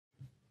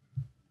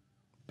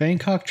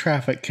Bangkok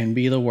traffic can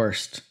be the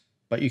worst,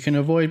 but you can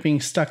avoid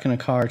being stuck in a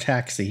car or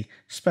taxi,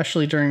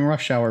 especially during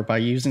rush hour, by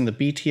using the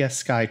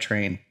BTS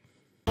Skytrain.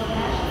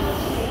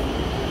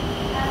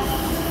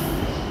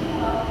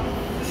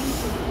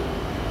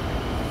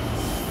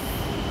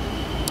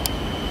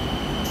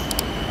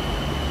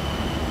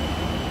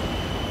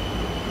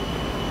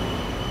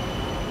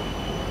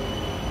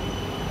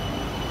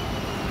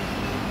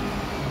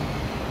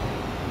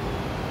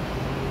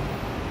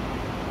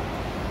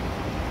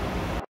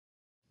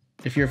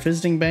 If you're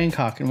visiting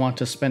Bangkok and want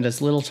to spend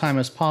as little time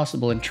as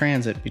possible in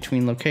transit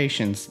between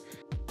locations,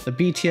 the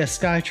BTS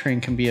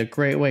Skytrain can be a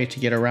great way to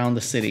get around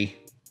the city.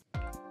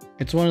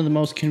 It's one of the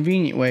most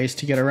convenient ways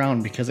to get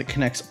around because it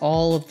connects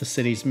all of the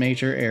city's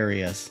major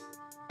areas.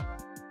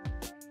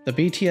 The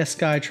BTS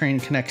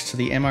Skytrain connects to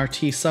the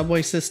MRT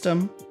subway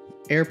system,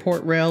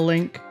 airport rail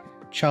link,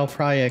 Chao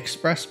Phraya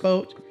express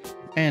boat,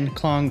 and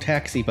Klong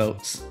taxi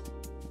boats.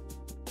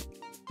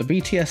 The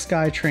BTS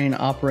Skytrain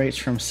operates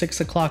from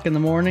 6 o'clock in the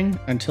morning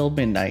until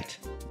midnight.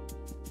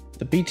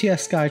 The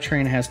BTS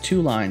Skytrain has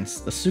two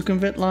lines, the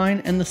Sukhumvit line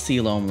and the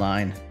Silom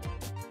line.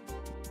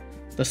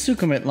 The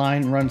Sukhumvit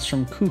line runs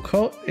from Khu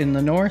Khot in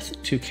the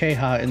north to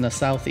Keha in the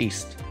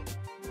southeast.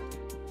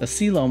 The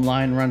Silom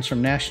line runs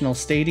from National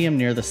Stadium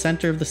near the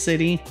center of the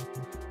city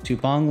to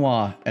Bang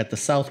Hwa at the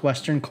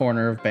southwestern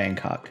corner of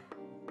Bangkok.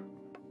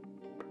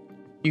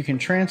 You can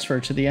transfer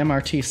to the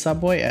MRT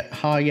subway at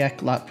Ha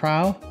Yak Lat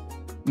Prao,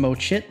 Mo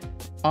Chit,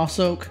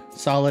 Osok,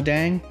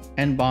 Saladang,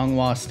 and Bang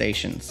Hwa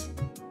stations.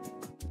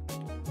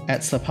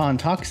 At Sapan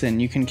Taksin,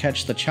 you can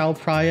catch the Chao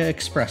Phraya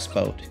express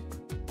boat.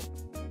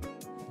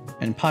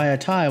 And Phaya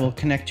Thai will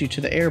connect you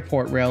to the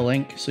airport rail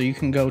link so you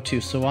can go to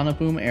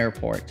Suvarnabhumi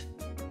Airport.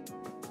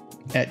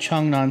 At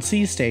Changnan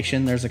Sea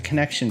Station, there's a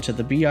connection to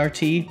the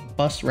BRT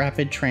Bus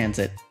Rapid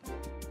Transit.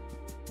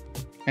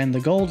 And the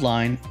Gold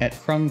Line at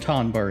Krung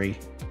Thonburi.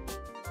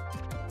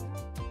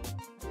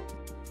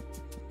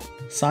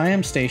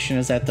 Siam Station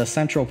is at the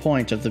central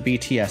point of the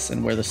BTS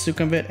and where the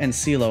Sukhumvit and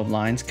Silom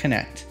lines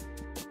connect.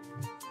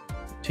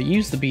 To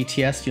use the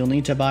BTS, you'll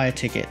need to buy a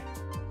ticket.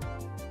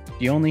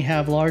 If you only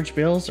have large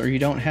bills or you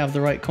don't have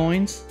the right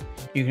coins,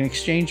 you can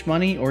exchange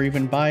money or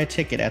even buy a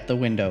ticket at the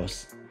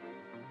windows.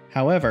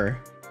 However,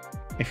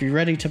 if you're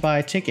ready to buy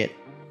a ticket,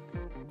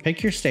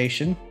 pick your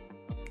station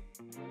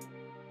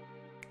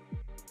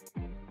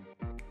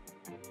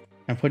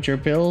and put your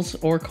bills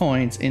or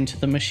coins into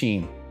the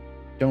machine.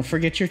 Don't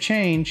forget your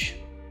change.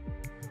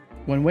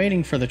 When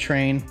waiting for the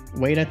train,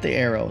 wait at the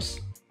arrows.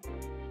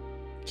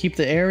 Keep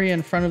the area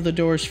in front of the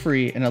doors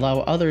free and allow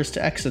others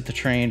to exit the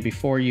train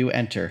before you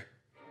enter.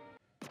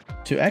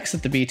 To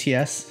exit the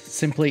BTS,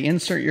 simply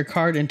insert your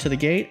card into the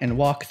gate and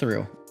walk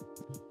through.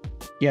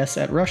 Yes,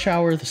 at rush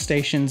hour the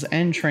stations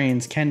and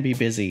trains can be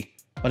busy,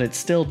 but it's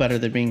still better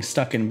than being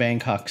stuck in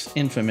Bangkok's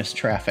infamous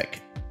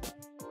traffic.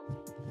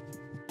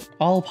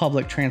 All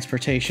public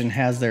transportation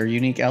has their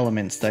unique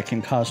elements that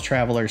can cause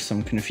travelers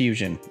some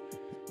confusion.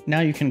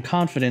 Now you can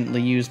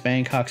confidently use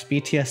Bangkok's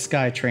BTS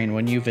Skytrain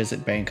when you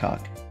visit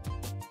Bangkok.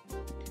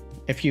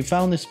 If you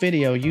found this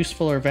video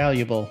useful or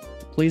valuable,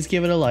 please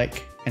give it a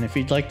like, and if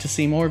you'd like to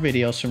see more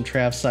videos from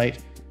TravSite,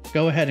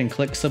 go ahead and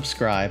click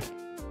subscribe.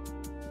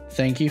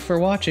 Thank you for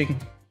watching.